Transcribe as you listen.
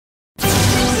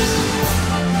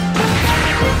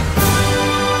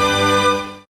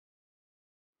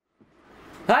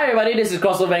Hi everybody, this is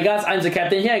Cardfight Vanguard. I'm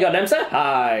ZaCaptain here. I got Dempster.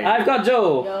 Hi. I've got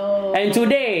Joe. Yo. And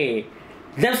today,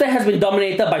 Dempster has been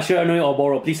dominated by Shiranui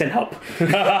Oboro. Please send help.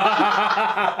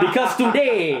 Because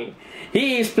today,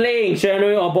 he is playing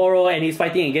Shiranui Oboro and he's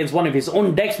fighting against one of his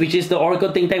own decks, which is the Oracle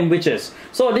Think Tank Witches.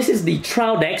 So this is the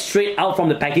trial deck straight out from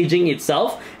the packaging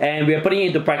itself, and we are putting it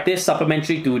into practice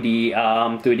supplementary to the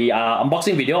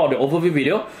unboxing video or the overview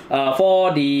video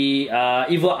for the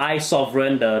Evil Eye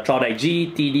Sovereign, the trial deck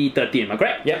G-TD13. Am I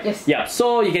correct? Yep. Yes. Yeah.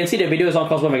 So you can see the video is on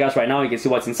Cardfight Vanguard right now. You can see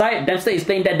what's inside. Dempster is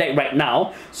playing that deck right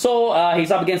now. So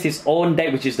he's up against his own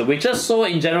deck, which is the Witches. So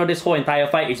in general, this whole entire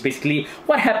fight is basically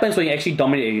what happens when you actually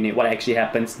dominate a unit. What actually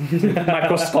happens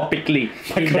microscopically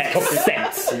in that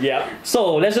sense. Yeah.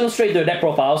 So let's go straight to the deck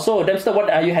profile. So Dempster,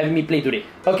 what are you having me play today?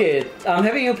 Okay, I'm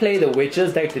having you play the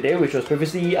Witches deck today, which was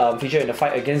previously featured in the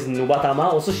fight against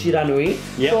Nubatama, also Shiranui.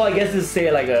 Yep. So I guess this is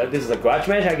this is a grudge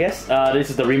match, I guess.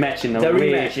 This is the rematch in a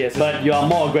way. Rematch, yes. But you are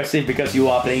more aggressive because you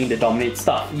are playing the dominate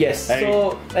stuff. Yes. Right.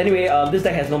 So anyway, this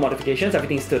deck has no modifications.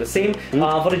 Everything's still the same.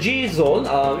 For the G zone,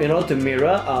 to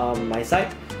mirror my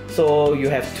side. So you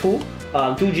have two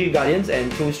G Guardians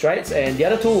and 2 Strides, and the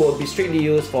other 2 will be strictly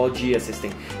used for G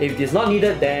assisting. If it is not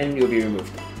needed, then you'll be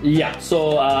removed. Yeah,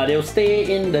 so they'll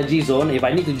stay in the G zone. If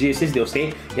I need to G assist, they'll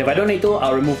stay. If I don't need to,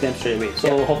 I'll remove them straight away.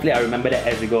 So hopefully I remember that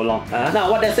as we go along. Now,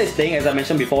 what Dempster is playing, as I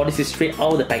mentioned before, this is straight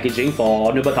out of the packaging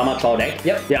for Nubatama trial deck.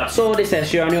 Yep. Yeah, so this has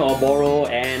Shiranui Oboro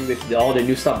and with all the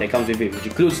new stuff that comes with it, which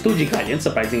includes 2 G Guardians,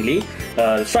 surprisingly,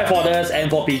 Strike Orders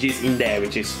and 4 PGs in there,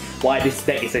 which is why this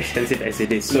deck is expensive as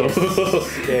it is. So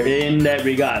in that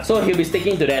regard, so he'll be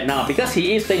sticking to that now because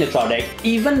he is playing the trial deck.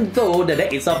 Even though the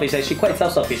deck itself is actually quite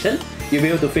self-sufficient, you'll be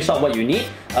able to fish out what you need.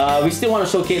 We still want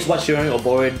to showcase what Shiranui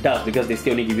Oboro does because they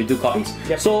still only give you 2 copies.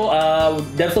 Yep. So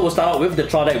Dempster will start out with the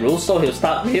trial deck rules. So he'll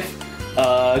start with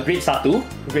Great Satu,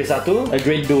 Great a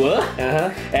Great Doer,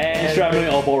 and and Shiranui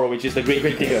Oboro, which is the Great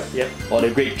Trigger. Yep. Or the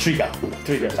Great Trigger.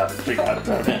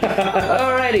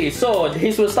 Alrighty, so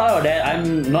his will start out there.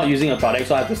 I'm not using a trial deck,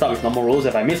 so I have to start with normal rules.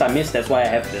 If I miss, I miss. That's why I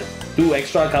have the 2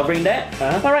 extra covering that.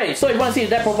 Alright, so if you want to see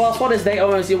the deck profiles for this deck, I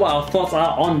want to see what our thoughts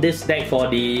are on this deck for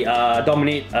the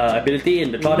Dominate ability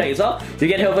in the trial deck itself. You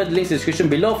can head over to the links in the description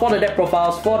below for the deck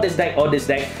profiles for this deck or this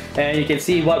deck, and you can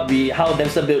see how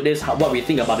Dempster built this, what we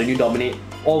think about the new Dominate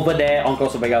over there on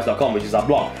microscopic.com, which is our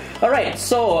blog. Alright,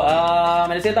 so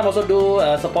at the same time also do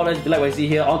support us if you like what you see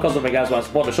here on Cardfight. Want to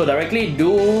support the show directly,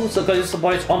 do support us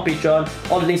on Patreon.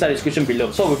 All the links are in the description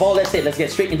below. So with all that said, let's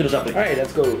get straight into the shuffling. Alright,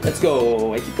 let's go. Let's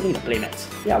go. I keep putting the play mats.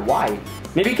 Yeah, why?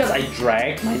 Maybe because I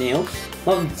drag my nails.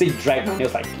 Not say drag my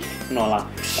nails like no lah.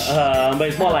 But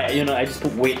it's more like, I just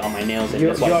put weight on my nails and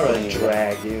You're that's why I'm a putting it.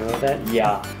 drag, you know that?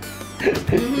 Yeah.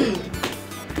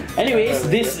 Anyways,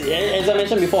 this, as I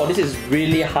mentioned before, this is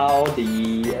really how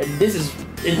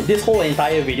this whole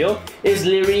entire video is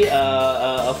literally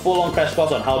a full-on crash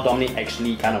course on how Dominate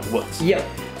actually kind of works. Yep.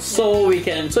 So you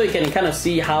can kind of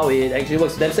see how it actually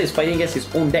works. Dempster is fighting against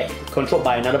his own deck, controlled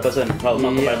by another person. Well,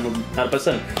 not by another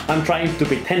person. I'm trying to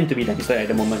pretend to be Dempster at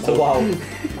the moment. So Wow.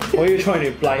 What are you trying to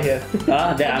imply here?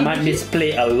 that I might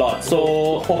misplay a lot.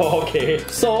 So okay.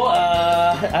 So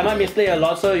I might misplay a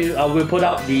lot. So I will put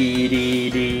out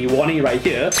the warning right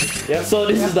here. Yep. So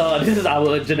this is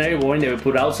our generic warning that we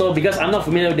put out. So because I'm not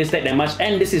familiar with this deck that much,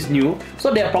 and this is new,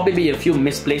 so there'll probably be a few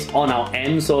misplays on our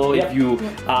end. So if you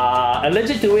are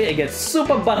allergic to it and get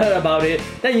super butthurt about it,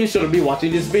 then you shouldn't be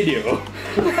watching this video.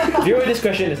 Viewer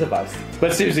discretion is advised.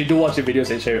 But seriously, do watch the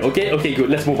videos and share it. Okay? Okay, good.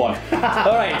 Let's move on.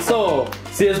 Alright, so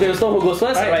scissors, paper, stone. Who goes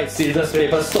first? Alright, scissors,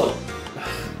 paper, stone.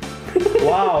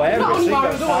 Wow, every Only single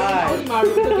Mario, time. only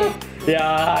Mario, okay.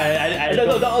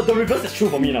 Yeah, The reverse is true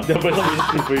for me now. the reverse is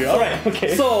true for you. Alright,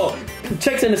 Okay. So,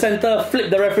 checks in the center, flip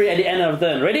the referee at the end of the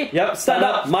turn. Ready? Yep, Stand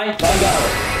up, my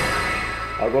Vanguard.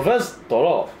 I'll go first.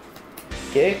 Toro.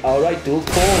 Okay, I'll write to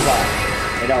Kova.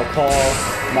 And I'll call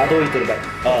Madoi to the back.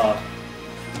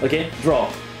 Okay,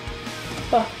 draw.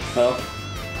 Well,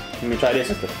 let me try this.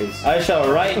 That's the face. I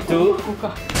shall write to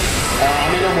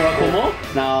Amino Murakumo.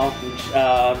 Now,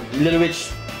 Little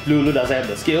Witch Lulu doesn't have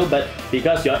the skill, but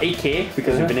because you're 8k,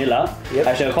 because you're vanilla, Yep.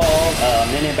 I shall call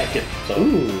Nene back here. So,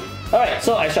 Ooh. alright,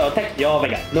 so I shall attack your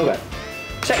Vanguard. No guy.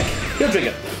 Check. Kill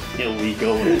trigger. Here we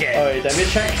go again. Alright,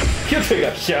 damage check. Kill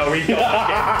trigger. Shall we go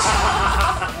again?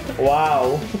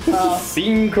 Wow.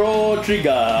 Synchro trigger.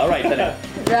 Alright, then.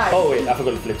 Right. Oh wait, I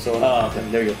forgot to flip, so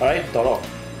There you go. alright, Toro.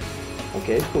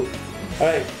 Okay, cool.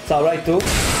 Alright, so I'll write to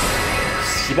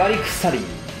Shibari Kusari.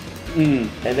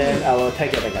 And then I will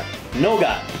attack your Vanguard. No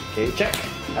guard. Okay, check.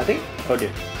 Nothing. Oh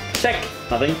dear. Check.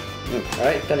 Nothing.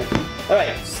 Alright, turn it.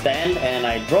 Alright, stand and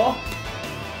I draw.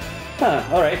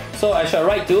 Alright, so I shall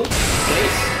write to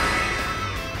place.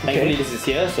 Thankfully this is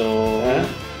here, so...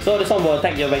 So this one will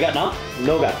attack your Vanguard now.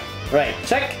 No guard. Right,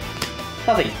 check.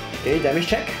 Nothing. Okay, damage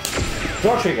check.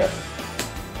 Draw trigger.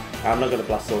 I'm not gonna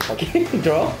blast so okay.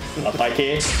 Draw. Not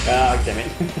 5k. Ah, damn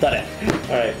it. Done it.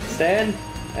 Alright, stand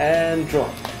and draw.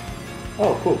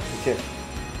 Oh, cool. Okay.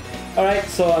 Alright,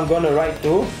 so I'm gonna write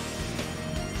to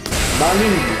Manu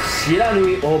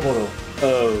Shiranui Oboro.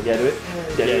 Oh, Yeah, do it.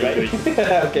 yeah, do right. it.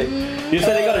 Okay. You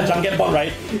said you got a junket bomb,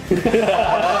 right?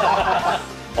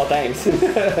 Oh, thanks.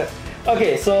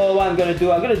 Okay, so what I'm gonna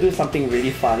do something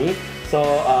really funny. So,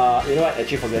 you know what?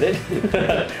 Actually, forget it.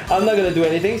 I'm not gonna do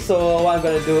anything. So, what I'm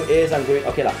gonna do is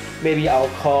okay lah. Maybe I'll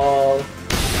call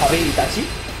Kabe Itachi.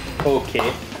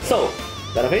 Okay. So,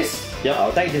 got a face. Yep.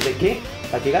 I'll take this key.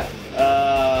 Okay, guard.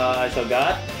 I shall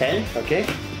guard 10. Okay.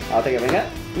 I'll take a Vanguard.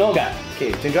 No guard.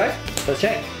 Okay, twin drive. First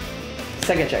check.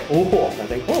 Second check. Oh,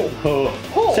 nothing.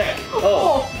 Oh. Check.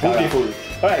 Oh. Beautiful.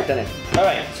 Alright, done it.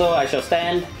 Alright, so I shall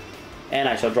stand and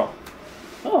I shall drop.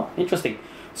 Oh, interesting.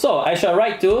 So I shall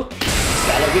write to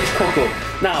Scarlet Witch Coco.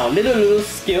 Now, Little Lulu's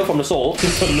skill from the soul.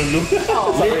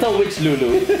 Little Witch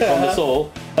Lulu from the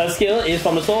soul. Her skill is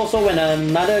from the soul, so when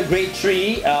another grade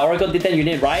 3 Oracle D10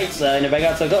 unit rides in the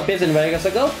Vanguard Circle, appears in the Vanguard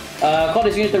Circle, call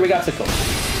this unit the Vanguard Circle.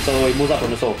 So it moves up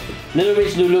from the soul. Little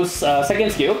Witch Lulu's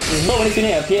second skill. So when this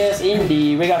unit appears in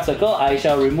the Vanguard Circle, I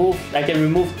can remove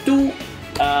 2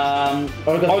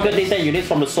 Oracle D10 units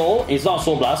from the soul. It's not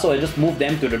Soul Blast, so I just move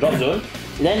them to the drop zone.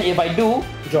 Then if I do,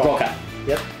 draw a card.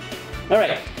 Yep.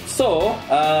 Alright, so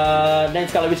then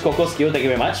Scarlet Witch Coco's skill, thank you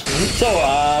very much. So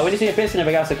when this unit appears in the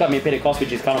Vanguard Circle, I may pay the cost,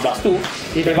 which is Counter Blast 2.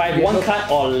 If I have 1 card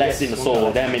or less in the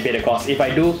soul, then I may pay the cost. If I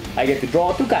do, I get to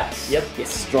draw 2 cards. Yep.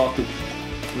 Yes, draw 2.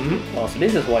 Oh, so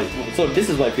this is what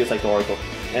it feels like to Oracle.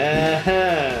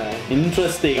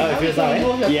 Interesting. Oh, it feels like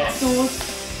it? Yes.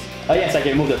 Oh yes, I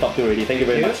can move the top 2 already. Thank you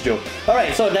very much, Joe.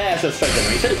 Alright, so then I shall strike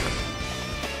Domination.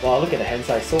 Wow, look at the hand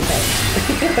size, so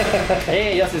fat.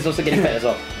 Hey, yours is also getting fat as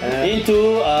well.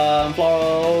 Into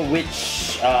Floral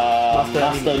Witch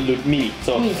Master Mimi.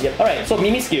 So alright, so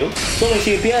Mimi skill. So when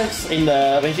she appears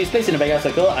when she's placed in the Vanguard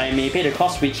Circle, I may pay the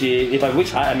cost, which is, if I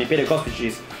witch high, I may pay the cost, which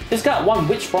is discard 1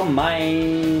 witch from my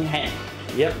hand.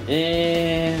 Yep.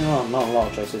 Oh, not a lot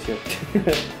of choices here.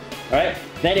 Alright,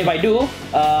 then if I do,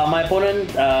 my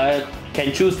opponent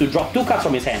can choose to drop 2 cards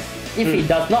from his hand. If he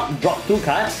does not drop 2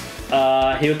 cards,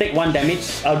 he'll take 1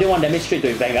 damage. I'll do 1 damage straight to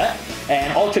his Vanguard,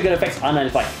 and all trigger effects are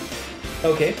nullified.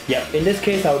 Okay. Yep. In this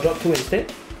case, I'll drop 2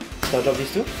 instead. So I'll drop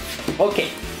these 2. Okay.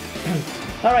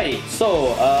 Alrighty.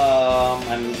 So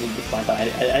I'm disappointed.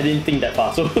 I didn't think that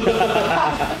far. So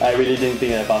I really didn't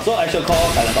think that far. So I shall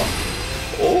call Silent Tom.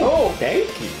 Oh, thank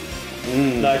you.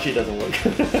 No, actually, it doesn't work.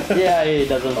 Yeah, it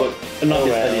doesn't work. Not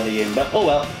this early in the game, but oh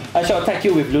well. I shall attack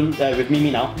you with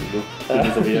Mimi now.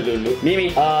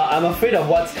 Mimi. I'm afraid of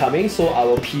what's coming, so I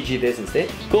will PG this instead.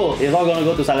 Cool. It's not gonna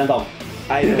go to Silent Tom.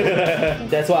 I know.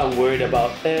 That's what I'm worried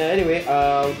about. Anyway,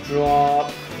 I'll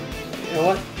drop. You know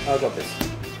what? I'll drop this.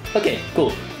 Okay,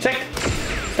 cool. Check.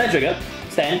 Stand trigger.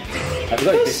 Stand. I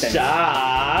forgot to stand.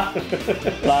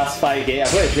 Last 5k. I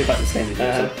forgot to play but stand.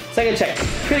 So, second check.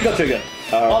 Critical trigger.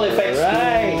 All effects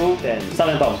to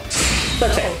Silent Tom.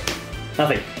 Third check.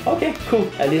 Nothing. Okay, cool.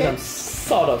 At least I'm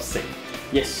sort of safe.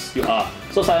 Yes, you are.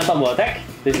 So Silent Tom will attack.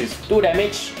 This is 2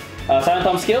 damage. Silent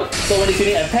Tom skill. So when this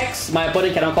unit attacks, my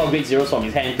opponent cannot call grade 0s from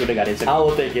his hand to the Guardian Circle. I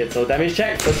will take it. So damage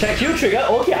check. So check heal trigger.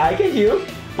 Okay, I can heal.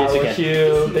 Yes, I will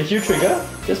heal the heal trigger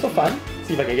just for fun.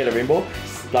 See if I can get a rainbow.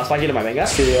 Last 5 to my Vanguard.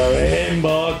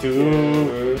 Rainbow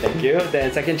 2. Thank you.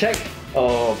 Then second check.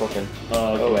 Oh, broken.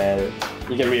 Oh well.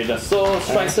 You can readjust. So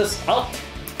strikes us out.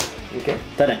 Okay.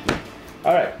 Done it.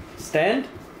 Alright. Stand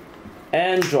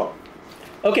and draw.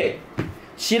 Okay.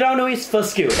 Shiranui's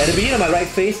first skill. At the beginning of my right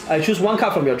face, I choose 1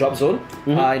 card from your drop zone.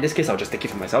 In this case, I'll just take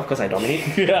it for myself because I dominate.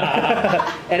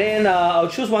 And then I'll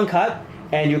choose 1 card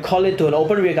and you call it to an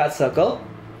open rearguard circle.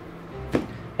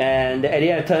 And at the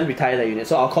end of turn, retire the unit.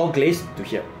 So I'll call Glaze to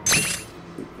here.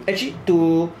 Actually,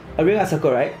 to a rearguard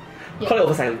circle, right? Yeah. Call it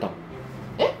over Silent Tom.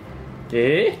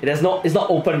 Eh? It's not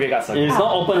open rearguard circle. It's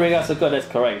not open rearguard circle, that's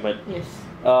correct, but... Yes.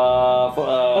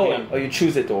 You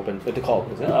choose it to open, to call,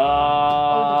 is it?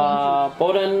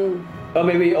 Opponent... Or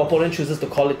maybe opponent chooses to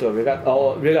call it to a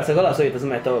rearguard circle, so it doesn't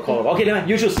matter what call. Okay, then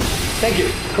you choose. Thank you.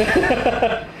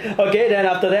 Okay, then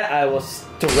after that, I will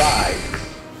strike.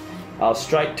 I'll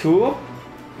strike 2.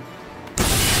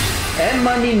 And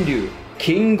Manindu,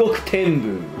 Kingok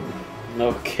Tenbu.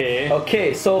 Okay.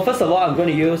 Okay, so first of all, I'm going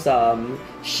to use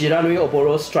Shiranui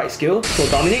Oboro's strike skill. So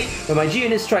dominate. When my G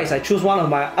unit strikes, I choose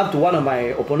up to one of my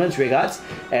opponent's rearguards,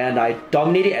 and I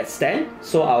dominate it at stand.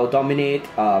 So I'll dominate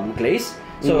Glaze.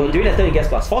 So during that turn, it gets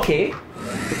plus 4k.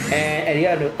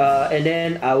 and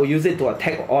then I will use it to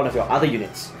attack all of your other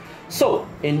units. So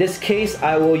in this case,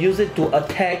 I will use it to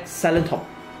attack Silent Tom.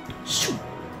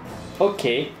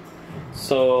 Okay.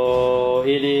 So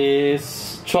it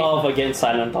is 12 against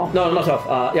Silent Tom. No, not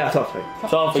 12. Yeah, 12. Sorry.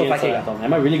 12 So against 5K. Silent Tom.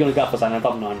 Am I really going to guard for Silent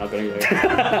Tom? No, I'm not going to do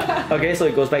it. Okay, so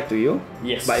it goes back to you.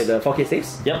 Yes. By the 4K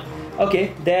saves. Yep.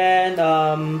 Okay, then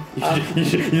You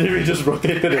literally just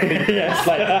rotated the thing. Yeah, it's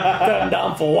like, turn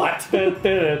down for what?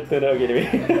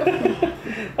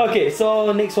 Okay,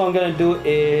 so next one I'm gonna do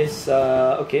is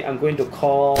okay, I'm going to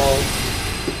call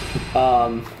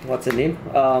what's the name?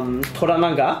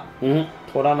 Toranaga.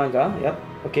 Toranaga, yep.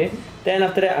 Okay. Then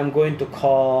after that I'm going to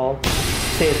call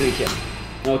Seizui here.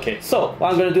 Okay. So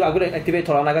what I'm gonna do, I'm gonna activate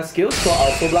Toranaga's skill, so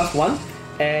I'll Soul Blast 1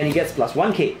 and he gets plus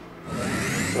 1k.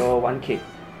 So 1k.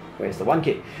 Where's the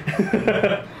 1k?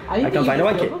 I can't find the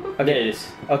 1k. Okay, it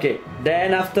is. Okay,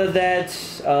 then after that,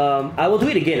 I will do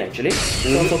it again actually.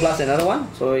 So plus another one,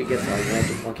 so it gets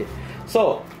okay.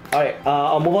 So, alright,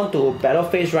 I'll move on to battle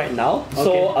phase right now. Okay.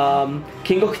 So,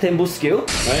 Kingo Kitembu's skill,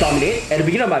 Dominate. At the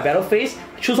beginning of my battle phase,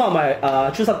 choose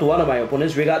up to one of my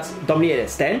opponent's regards, dominate at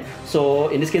stand. So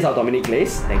in this case, I'll dominate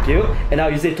Glaze. Thank you. And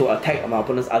I'll use it to attack my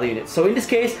opponent's other units. So in this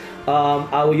case,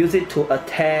 I will use it to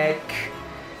attack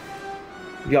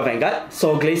your Vanguard.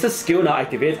 So Glaze's skill now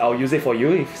activates. I'll use it for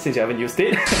you since you haven't used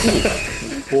it.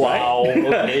 Wow.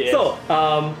 Okay, yes. So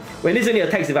when this unit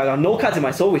attacks, if I have no cards in my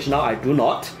soul, which now I do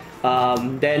not,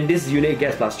 then this unit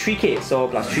gets plus 3k. So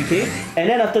plus 3k. And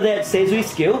then after that, Seizui's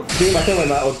skill. During my turn when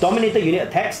my dominated unit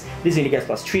attacks, this unit gets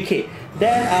plus 3k.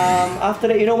 Then after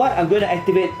that, you know what? I'm going to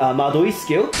activate Madoi's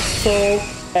skill. So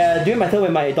during my turn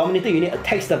when my dominated unit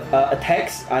attacks,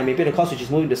 I may pay the cost which is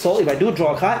moving the soul. If I do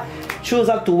draw a card, choose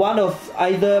up to one of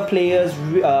either player's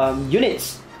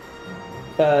units.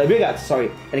 Regards,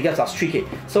 sorry, and it gets plus 3k.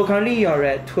 So currently you're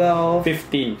at 12...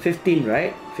 15. 15,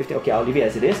 right? 15, okay, I'll leave it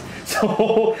as it is.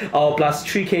 So I'll plus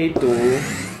 3k to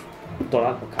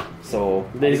Doran. So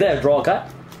Is that a draw card?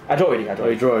 I draw already, Oh,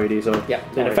 you draw already, so... Yeah.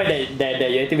 And the fact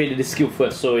that you activated this skill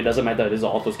first, so it doesn't matter, this is an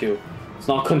auto skill. It's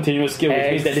not a continuous skill,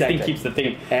 which means that this thing keeps the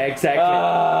thing. Exactly.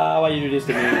 Why you do this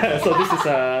to me? So this is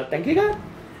a tanky card?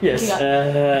 Yes.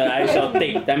 I shall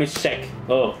take damage check.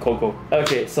 Oh, Coco.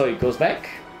 Okay, so it goes back.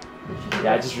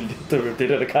 Yeah, I just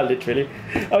rotated the card literally.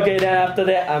 Okay, then after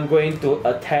that, I'm going to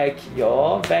attack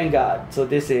your Vanguard. So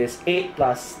this is 8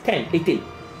 plus 10, 18.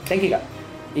 Thank you, guard.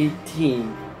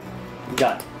 18.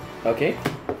 Guard. Okay.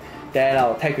 Then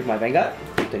I'll attack with my Vanguard.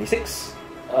 26.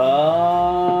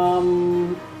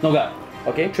 No guard.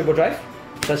 Okay, triple drive.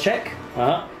 First check.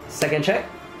 Second check.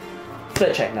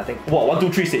 Third check, nothing. Wow, 1,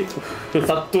 2, 3 save.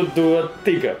 1, 2,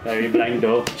 3. Very blank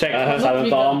though. Check. Silent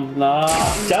Tom. Nah.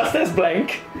 Just as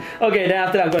blank. Okay, then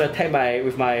after that, I'm gonna attack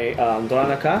with my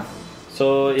Doranaka.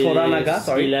 So it's Toranaga,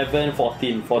 sorry. 11,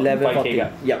 14. 11, 5k 14.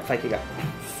 guard. Yep, 5k guard.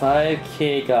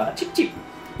 5k guard. Cheap, cheap.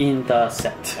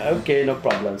 Intercept. Okay, no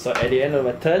problem. So at the end of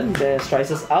my turn, the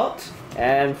Strices out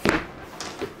and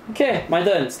Okay, my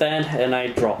turn. Stand and I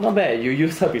draw. not bad. You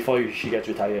used her before she gets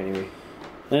retired anyway.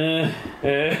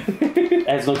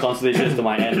 Adds no constellations to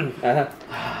my end.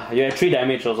 You had 3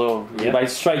 damage also. Yep. If I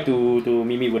strike to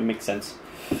Mimi would make sense.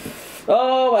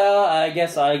 Oh well, I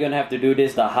guess I'm gonna have to do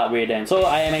this the hard way then. So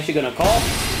I am actually gonna call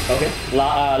Okay.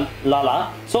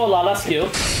 Lala. So Lala's skill.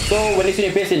 So when this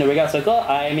unit appears in the regard circle,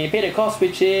 I may pay the cost,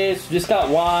 which is discard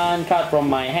 1 card from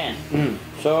my hand.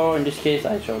 So in this case,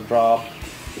 I shall drop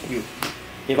you.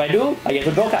 If I do, I get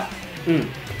to draw a card.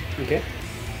 Okay.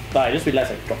 But I just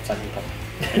realized I dropped Silent Top.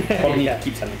 Probably Yeah.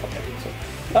 keep Silent Top. So.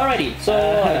 Alrighty, so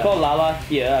I call Lala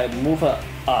here, I move her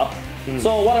up.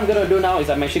 So what I'm gonna do now is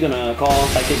I'm actually gonna call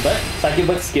Psychic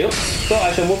Bird skill. So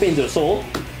I shall move into the soul.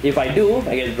 If I do,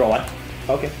 I get to draw 1.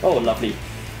 Okay. Oh, lovely.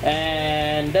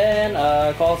 And then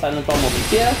call Silent Tom over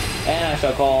here, and I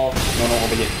shall call Nono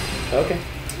over here. Okay.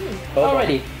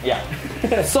 Alrighty, yeah.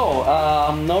 So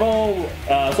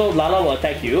so Lala will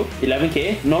attack you,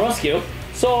 11k, Nono skill.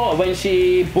 So when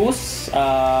she boosts,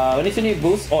 when this unit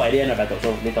boosts, at the end of battle,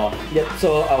 so later on. Yep.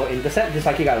 So I'll intercept this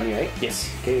psychic guard only, right? Yes.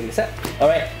 Okay, intercept.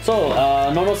 Alright, so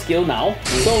Nono skill now.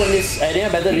 So when this at the end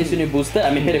of battle, this unit boosted,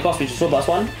 I may pay the cost, which is so plus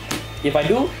 1. If I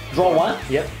do, draw 1.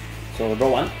 Yep. So draw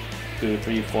 1, 2,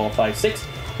 3, 4, 5, 6.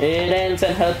 And then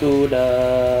send her to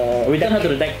the return her to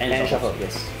the deck and shuffle.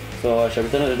 Yes. So I shall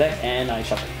return her to the deck and I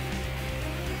shuffle.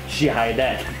 Shihai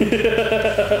that.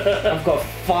 I've got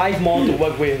 5 more to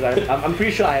work with. I'm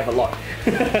pretty sure I have a lot.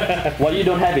 What you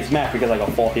don't have is math because I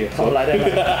got 4 here. So like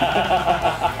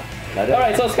that.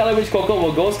 Alright, so Scarlet Witch Coco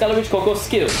will go. Scarlet Witch Coco's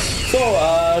skill. So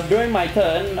during my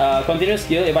turn, continuous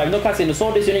skill, if I have no cards in the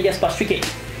soul, this unit gets plus 3k.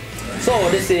 So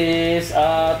this is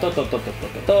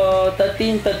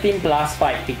 13 plus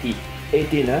 5, 18.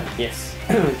 18, huh? Yes.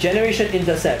 Generation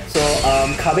Intercept. So,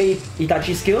 Kabe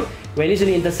Itachi skill. When this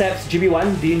unit intercepts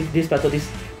GB1, this battle, this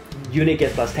unit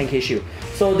gets plus 10k shield.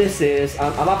 So this is,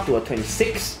 I'm up to a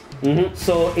 26.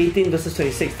 So 18 versus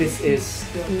 26, this is,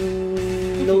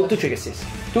 no, 2 triggers.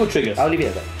 2 triggers. I'll leave it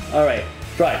at that. Alright,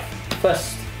 drive.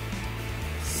 First.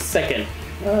 Second.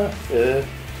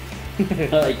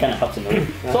 It kind of helps in a way.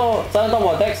 So, Silent Storm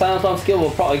will attack, Silent Storm skill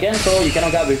will proc again, so you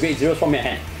cannot guard with grade 0s from your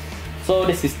hand. So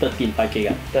this is 13, 5k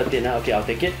guard. 13, okay, I'll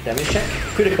take it. Damage check.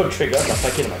 Critical trigger, plus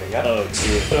 5k to my guard. Oh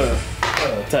dear.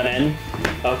 Turn end.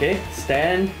 Okay,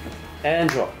 stand and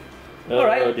draw.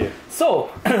 Alright, oh dear. So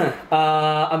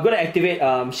I'm gonna activate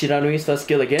Shiranui's first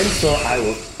skill again, so I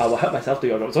will help myself to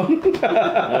your drop zone.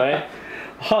 Alright.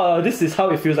 This is how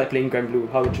it feels like playing Grand Blue.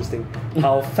 How interesting.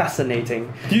 How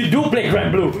fascinating. You do play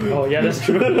Grand Blue! Oh yeah, that's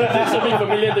true. This should be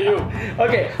familiar to you.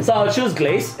 Okay, so I'll choose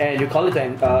Glaze and you call it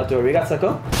to a regard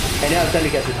circle, and then I'll tell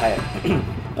it gets retired.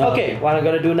 Okay, what I'm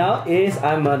gonna do now is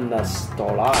I'm gonna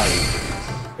Stolize.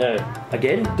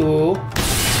 Again to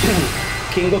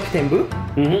Kingo Kitembu.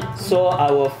 So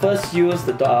I will first use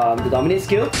the Dominate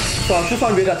skill. So I'll choose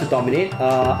one regard to dominate.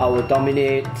 I will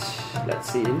dominate.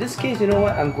 Let's see. In this case, you know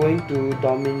what? I'm going to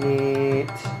dominate.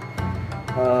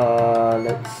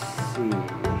 Let's see.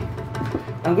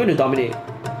 I'm going to dominate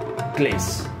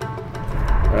Glaze.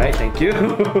 Alright, thank you.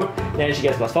 Then she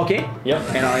gets plus 4k. Yep.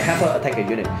 And I have her attack a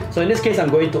unit. So in this case, I'm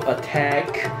going to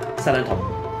attack Silent Top.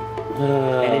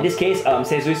 And in this case,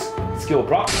 Seizui's skill will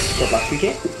proc, so plus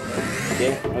 3k.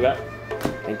 Okay, okay.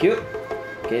 Thank you.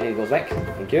 Okay, then it goes back.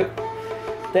 Thank you.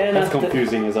 Then That's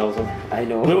confusing as also. I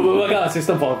know. We'll work out a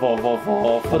system for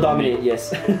dominate,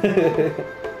 yes.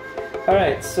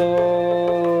 Alright, so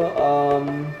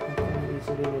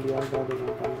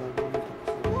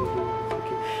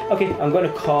okay, I'm gonna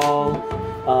call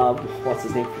what's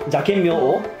his name? ZaCaptain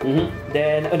Myo-O.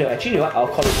 Then no, actually you know what? I'll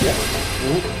call it here.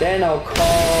 Then I'll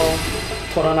call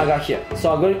Toranaga here.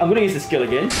 So I'm gonna use the skill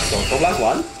again. So plus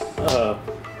 1.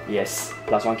 Yes,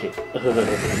 plus 1k.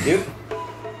 Thank you.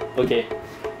 Okay.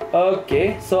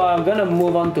 Okay, so I'm gonna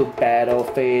move on to battle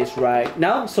phase right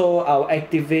now. So I'll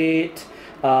activate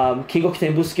Kingo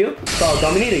Kitembu's skill. So I'll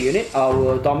dominate the unit. I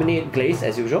will dominate Glaze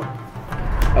as usual.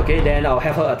 Okay, then I'll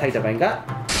have her attack the Vanguard.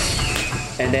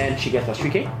 And then she gets plus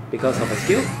 3k because of her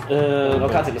skill. No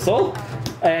cards in the soul.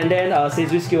 And then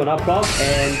Seizui's skill will now proc.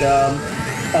 And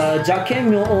ZaCaptain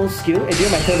Myo-O's skill, during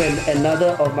my turn when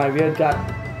another of my rear guard,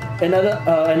 another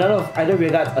of either rear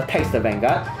guard attacks the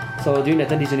Vanguard. So during the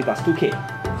turn, this unit plus 2k.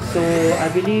 So I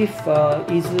believe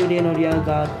Izure no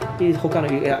Ryuga is Hoka no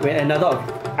when another of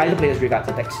either player's rear guard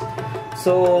attacks.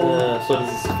 So so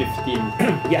this is 15.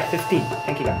 Yeah, 15.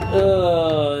 Thank you, guys.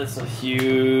 It's a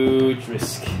huge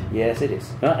risk. Yes, it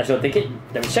is. I shall take it.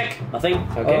 Let me check. Nothing.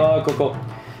 Okay. Cool.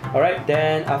 Alright,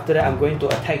 then after that I'm going to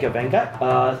attack your Vanguard.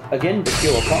 Again, the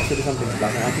skill will proc, so do something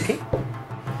plus 2k.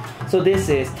 So this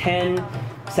is 10,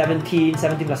 17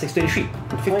 plus 6, 23.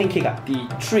 15k guard.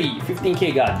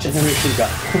 15k guard. Generation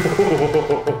guard.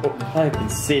 I've been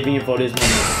saving it for this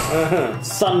moment.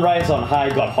 Sunrise on high,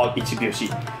 got hot Ichibiyoshi.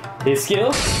 His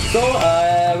skill. So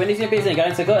when this unit plays in a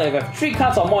guiding circle, if I have 3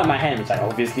 cards or more in my hand, which I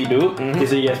obviously do,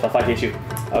 this unit gets for 5k shield.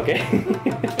 Okay.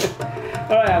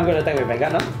 Alright, I'm going to attack with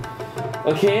Vanguard now.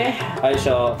 Okay, I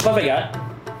shall perfect guard.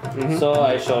 So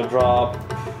I shall drop.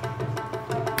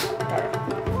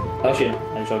 Okay,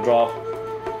 I shall drop.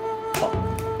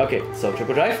 Okay, so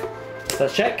triple drive.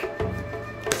 First check.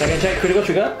 Second check, critical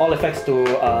trigger. All effects to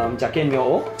ZaCaptain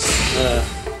Myo-O.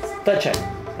 Third check,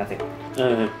 nothing.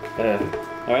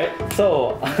 Alright,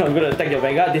 so I'm gonna attack your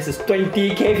Vanguard. This is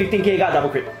 20k, 15k guard, double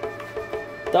crit.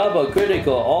 Double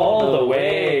critical all the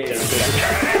way.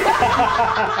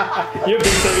 You've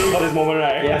been saving for this moment,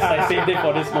 right? Yes, I saved it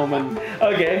for this moment.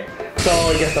 Okay,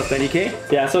 so it gets plus 20k.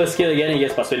 Yeah, so his skill again, he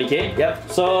gets plus 20k. Yep.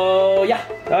 So yeah.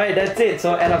 Alright, that's it.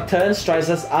 So end of turn, strikes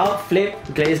us out, flip,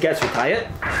 Glaze gets retired.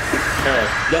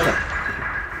 Your turn.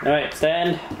 Alright,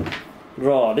 stand.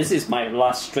 Draw. This is my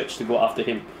last stretch to go after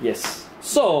him. Yes.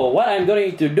 So what I'm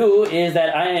going to do is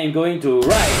that I am going to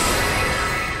ride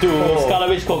to Scarlet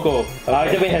Witch Coco. Okay.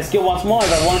 Activate her skill once more.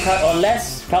 If I have 1 card or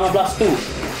less, counter plus 2.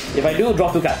 If I do, draw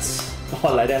 2 cards.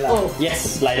 Oh, like that lah. Oh,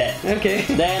 yes, like that. Okay.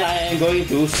 Then I am going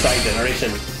to strike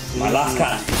Generation. My last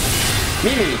card.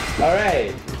 Mimi.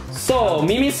 Alright. So,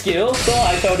 Mimi's skill. So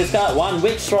I shall discard 1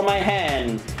 witch from my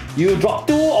hand. You drop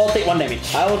 2 or take 1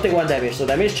 damage. I will take 1 damage. So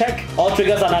damage check. All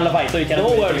triggers are nullified, so you cannot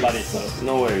do anything about it. So.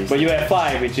 No worries. But you have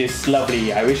 5, which is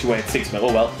lovely. I wish you had 6, but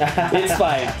oh well. It's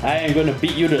fine. I am going to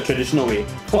beat you the traditional way.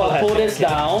 So I'll pull this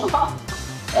down.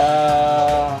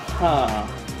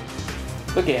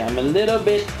 Okay, I'm a little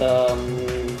bit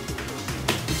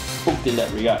spooked in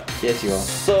that regard. Yes, you are.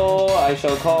 So I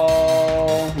shall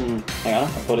call. Hang on,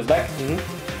 I'll pull this back.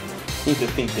 Need to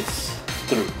think this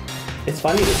through. It's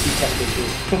funny to see cat issue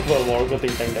for a Oracle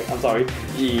Think Tank deck. I'm sorry.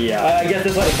 Yeah. I guess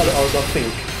that's why they call it Oracle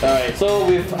Think. Alright, so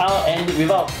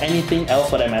without anything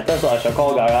else for that matter, so I shall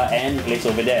call Gaga and place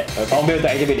over there. Okay. I'll be able to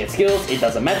activate their skills, it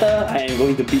doesn't matter, I am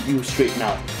going to beat you straight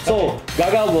now. So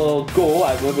Gaga will go,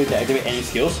 I won't be able to activate any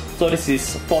skills. So this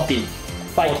is 14.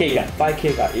 5k gun.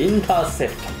 5k gun.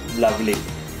 Intercept. Lovely.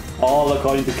 All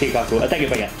according to Keikaku. Attack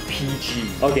if I get.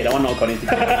 PG. Okay, that one not according to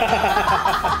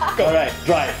Alright,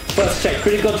 drive. First check,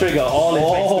 critical trigger, all in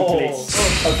to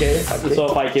place. Okay. So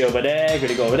 5k over there,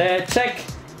 critical over there, check.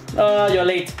 You're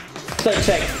late. Third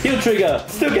check, heal trigger.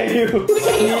 Still get you.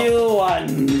 Heal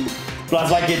 1.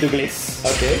 Plus 5k to Glaze.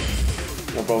 Okay.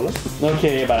 No problem.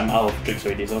 Okay, but I'm out of tricks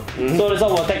already, so. So this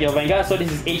one will attack your Vanguard, so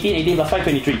this is 18 plus 5,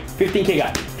 23. 15k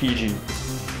guard. PG.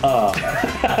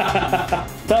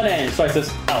 Turn and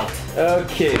Slices out.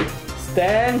 Okay.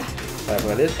 Stand. Sorry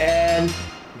about this. And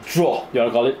draw. You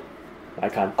wanna call it? I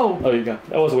can't. Oh, you can.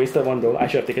 That was a wasted one though. I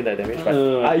should have taken that damage.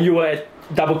 But you were at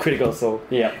double critical, so.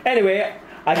 Yeah. Anyway,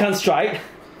 I can't strike.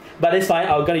 But it's fine.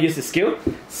 I'm gonna use the skill.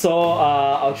 So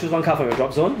I'll choose one card from your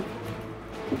drop zone.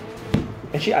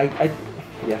 Actually,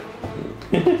 yeah.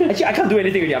 Actually, I can't do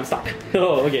anything really. I'm stuck.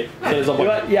 Oh, okay. So there's one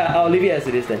point. Yeah, I'll leave it as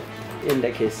it is then. In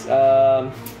that case.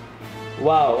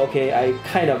 Wow. Okay, I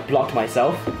kind of blocked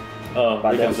myself.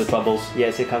 But here comes the troubles.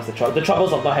 Yes, here comes the trouble. The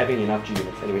troubles of not having enough G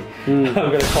units. Anyway, I'm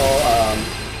gonna call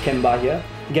Gemba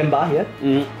here,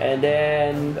 and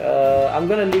then I'm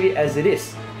gonna leave it as it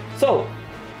is. So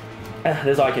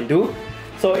that's all I can do.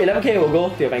 So 11k will go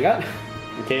to your Vanguard.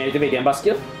 Okay, activate the Gemba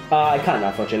skill. I can't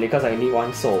unfortunately because I need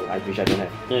one soul, which I don't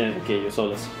have. Yeah, okay, you're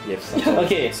soulless. Yes.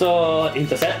 Okay, so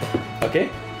intercept. Okay.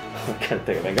 I can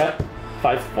take a Vanguard.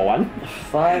 5 for 1.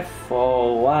 5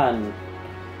 for 1.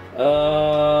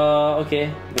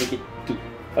 Okay, make it 2.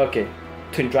 Okay.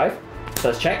 Twin drive.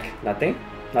 First check, nothing.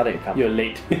 Nothing come. You're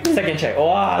late. Second check. Oh,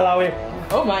 allow it.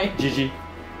 Oh my. GG.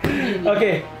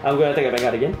 Okay, I'm gonna take a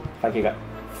Vanguard again. 5k guard.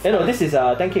 No, this is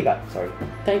 10k guard. Sorry.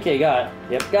 10k guard.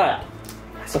 Yep. Guard.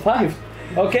 I survived.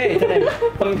 Okay.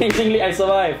 Amazingly, I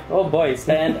survived. Oh boy,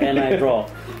 stand and I draw.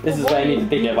 This is where I need to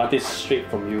take the advantage straight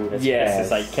from you as best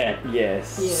as I can.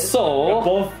 Yes. Yes. So We're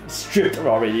both stripped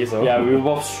already, so. yeah, we were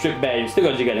both stripped back. You still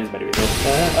got G-Guardians by the way. So.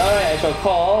 Alright, I shall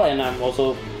call, and I'm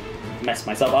also mess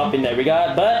myself up in that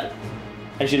regard, but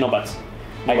actually no buts.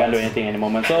 I can't do anything at the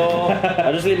moment. So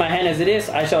I'll just leave my hand as it is.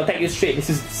 I shall attack you straight. This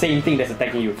is the same thing that's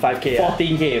attacking you. 5k.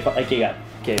 14k, 5k guard.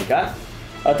 Okay, guard.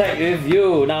 Attack with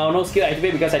you. Now no skill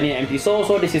activate because I need an empty soul,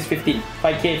 so this is 15.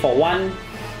 5k for 1,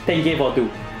 10k for 2.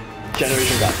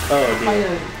 Generation guard. Oh dear.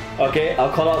 Finally. Okay,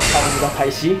 I'll call out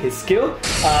Taishi, his skill.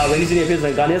 When this unit appears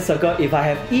in the Guardian Circle, if I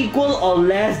have equal or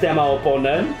less than my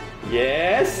opponent,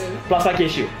 yes, plus 5k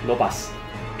shield, no pass.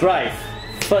 Drive.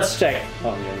 First check.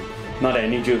 Oh yeah. Not that I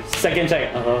need you. Second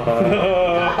check.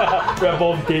 We're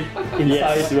both dead inside.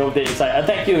 Yes, we're both dead inside.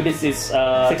 Attack you. This is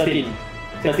 13.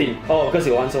 13. Oh, because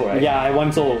you want soul, right? Yeah, I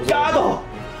want soul. Gado!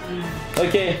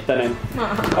 Okay, turn.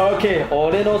 Okay,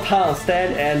 Oreno Town,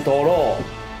 stand and Toro.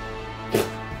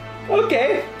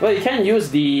 Okay. Well, you can use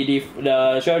the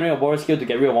Shiranui Oboro skill to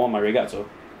get rid of one of my regards, so.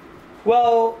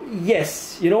 Well,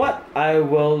 yes. You know what? I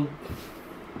will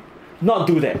not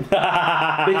do that.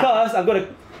 Because I'm gonna...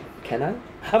 Can I?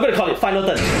 I'm gonna call it final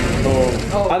turn.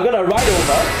 Oh. I'm gonna ride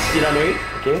over Shiranui.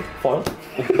 Okay, foil.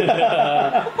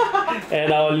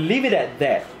 And I'll leave it at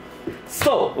that.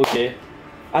 So, Okay.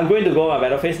 I'm going to go on my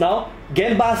battle phase now.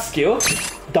 Genba skill,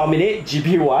 dominate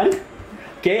GP1.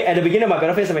 Okay, at the beginning of my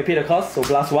battle phase I may pay the cost, so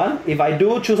plus 1. If I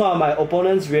do choose one of my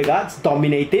opponent's rear guards,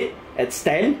 dominate it at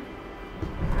stand.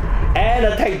 And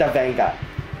attack the Vanguard.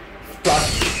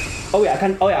 Plus. Oh yeah, I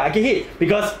can't. Oh yeah, I can hit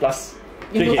because plus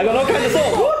 3k. I got no kind of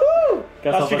soul. Woohoo!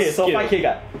 Plus 3k, so 5k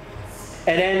guard.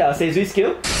 And then Seizui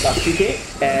skill, plus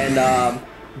 3k. And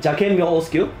Jaken Myo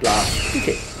skill, plus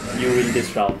 2k. You win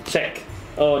this round. Check.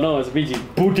 Oh no, it's BG.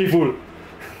 Beautiful.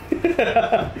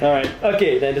 Alright.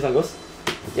 Okay, then this one goes.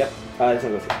 Yep, this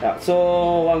one goes. Yeah.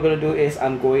 So what I'm gonna do is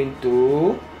I'm going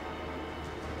to.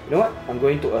 You know what? I'm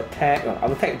going to attack.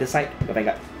 I'm attack the side the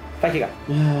Vanguard. 5k guard.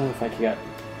 5k guard.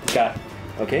 Guard.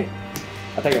 Okay.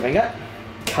 Attack your Vanguard.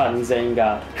 Kanzen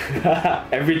guard.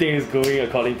 Everything is going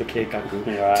according to Keikaku.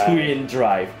 Right. Twin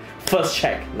drive. First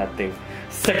check, nothing.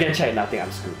 Second check, nothing.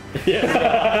 I'm screwed.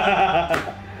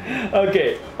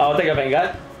 Okay, I'll take a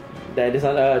Vanguard. Then this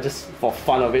one, just for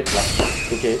fun of it, plus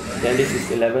 2k. Then this is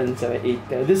 11, 7, 8,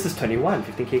 10. This is 21,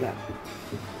 15k guard.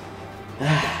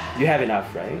 You have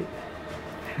enough, right?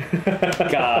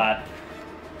 God.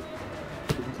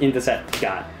 intercept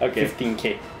guard. Okay.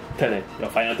 15k. Turn it. Your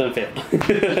final turn failed.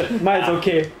 Mine's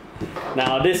okay.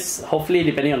 Now this, hopefully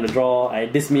depending on the draw,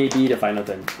 this may be the final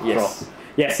turn. Yes. Draw.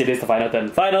 Yes, it is the final turn.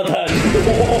 Final turn!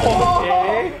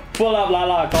 Okay. Pull up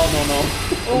Lala, call no.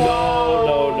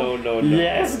 No.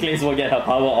 Yes, Glaze will get her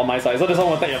power on my side. So this one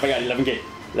will take your guard 11k.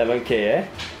 11k, eh?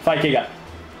 5k guard.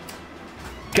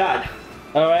 God.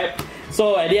 Alright,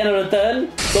 so at the end of the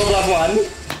turn, go +1,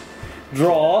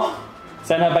 draw,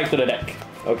 send her back to the deck.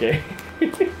 Okay.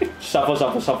 Shuffle.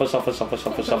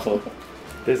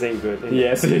 This ain't good.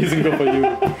 Yes, it isn't good for you.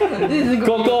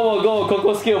 Coco will go,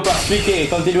 Coco skill plus 3k,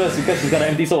 continuous because she's got an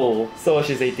empty soul. So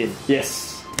she's 18.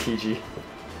 Yes. PG.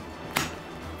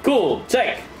 Cool,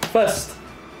 check. First.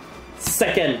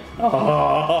 Second.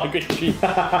 Oh, good tree.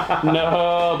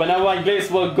 No, but now one Glaze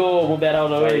will go. Move that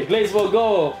out of the way. Glaze will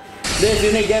go. This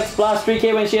unit gets plus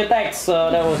 3k when she attacks.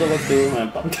 So that was over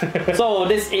to. So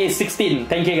this is 16.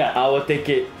 10k guard. I will take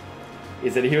it.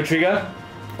 Is it a heal trigger?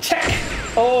 Check.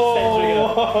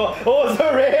 Oh, it's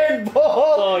a rainbow.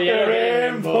 Oh yeah,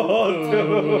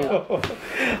 rainbow.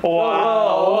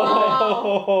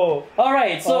 Wow.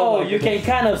 Alright, so you can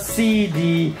kind of see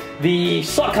the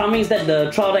shortcomings that the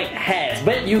trial deck has,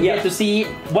 but you get to see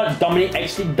what Dominate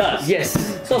actually does. Yes.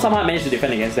 So somehow I managed to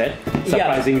defend against that,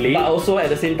 surprisingly. But also at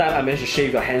the same time, I managed to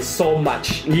shave your hands so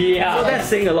much. Yeah. So that's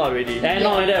saying a lot already. And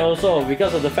not only that, also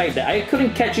because of the fact that I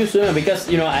couldn't catch you sooner because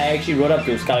I actually rode up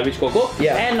to Scarlet Witch Coco,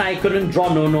 and I couldn't draw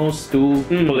no-nos to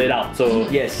pull it out. So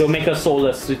to make her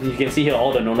soulless, so you can see here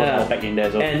all the no-nos are back in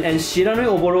there. So. And Shiranui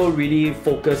Oboro really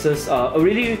focuses,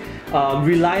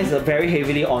 relies very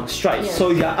heavily on strides. Yes.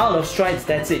 So you're out of strides,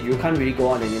 that's it. You can't really go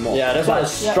on anymore. Yeah, that's why the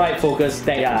strike focused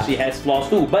deck actually has flaws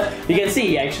too. But you can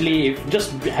see actually, if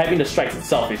just having the strikes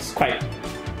itself is quite,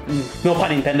 no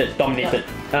pun intended, dominated.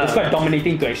 It's quite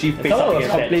dominating to actually face up Someone was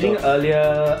against that. complaining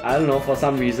earlier, I don't know, for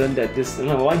some reason that this,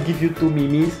 one give you 2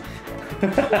 mimis.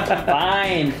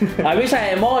 Fine. I wish I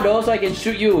had more though, so I can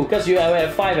shoot you. Because you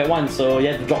have 5 at once, so you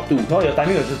have to drop 2. No, your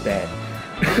timing was just bad.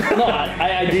 No,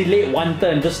 I delayed 1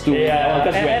 turn just to.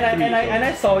 And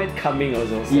I saw it coming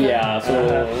also. So. Yeah,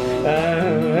 so.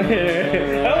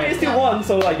 Oh, you still won,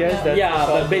 so I guess that's. Yeah,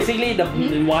 but basically,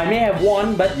 I may have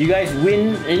won, but you guys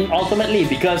win ultimately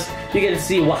because you get to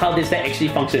see how this deck actually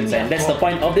functions, and that's the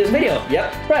point of this video.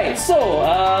 Yep. Right. So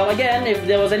again, if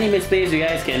there was any mistakes, you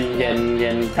guys can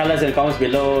tell us in the comments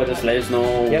below. Just let us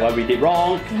know what we did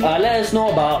wrong. Let us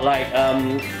know about like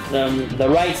the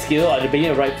right skill or the beginning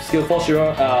of right skill for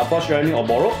Shiranui or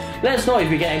Oboro. Let us know if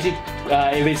we can actually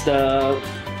if it's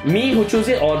me who chooses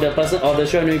it or the person or the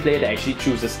Shiranui player that actually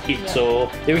chooses it. So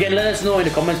if you can let us know in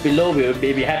the comments below, we'll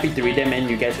be happy to read them and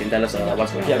you guys can tell us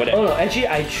what's going on over there. Oh no, actually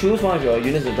I choose one of your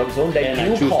units in drop zone that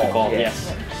and you call.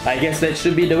 Yes. I guess that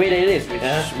should be the way that it is, which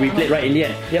we played right in the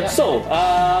end. Yep. So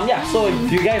so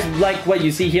if you guys like what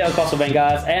you see here across the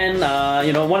Vanguards and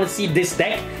want to see this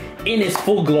deck in its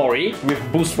full glory with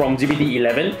boost from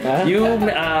GBD11,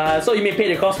 so you may pay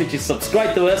the cost, which is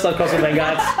subscribe to us across the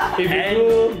Vanguards.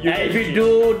 If you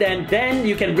do, then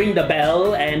you can ring the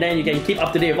bell and then you can keep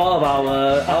up to date with all of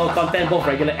our content, both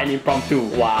regular and impromptu.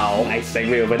 Wow, nice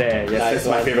segue over there. Yes, that's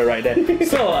my favorite right there.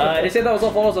 So they said that also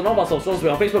follow us on all of our socials.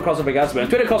 We're on Facebook, Cross the Vanguards. We're on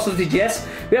Twitter, Cross the TGS.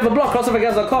 We have a blog,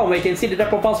 crossthevanguards.com, where you can see the deck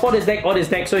profiles for this deck or this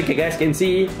deck, so you guys can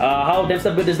see how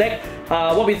Dempster built this deck,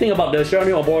 what we think about the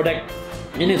Shiranui or Oboro deck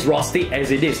in its raw state as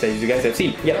it is, as you guys have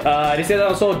seen. They said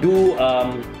also do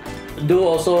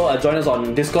also join us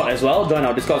on Discord as well. Join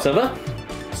our Discord server,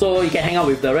 so you can hang out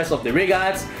with the rest of the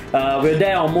regards. We're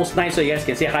there on most nights, so you guys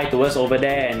can say hi to us over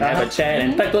there and have a chat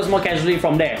and talk to us more casually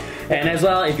from there. And as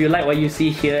well, if you like what you see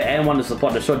here and want to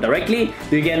support the show directly,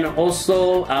 you can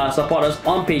also support us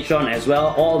on Patreon as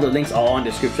well. All the links are on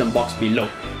the description box below.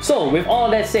 So with all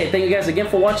that said, thank you guys again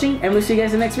for watching, and we'll see you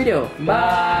guys in the next video.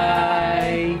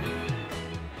 Bye.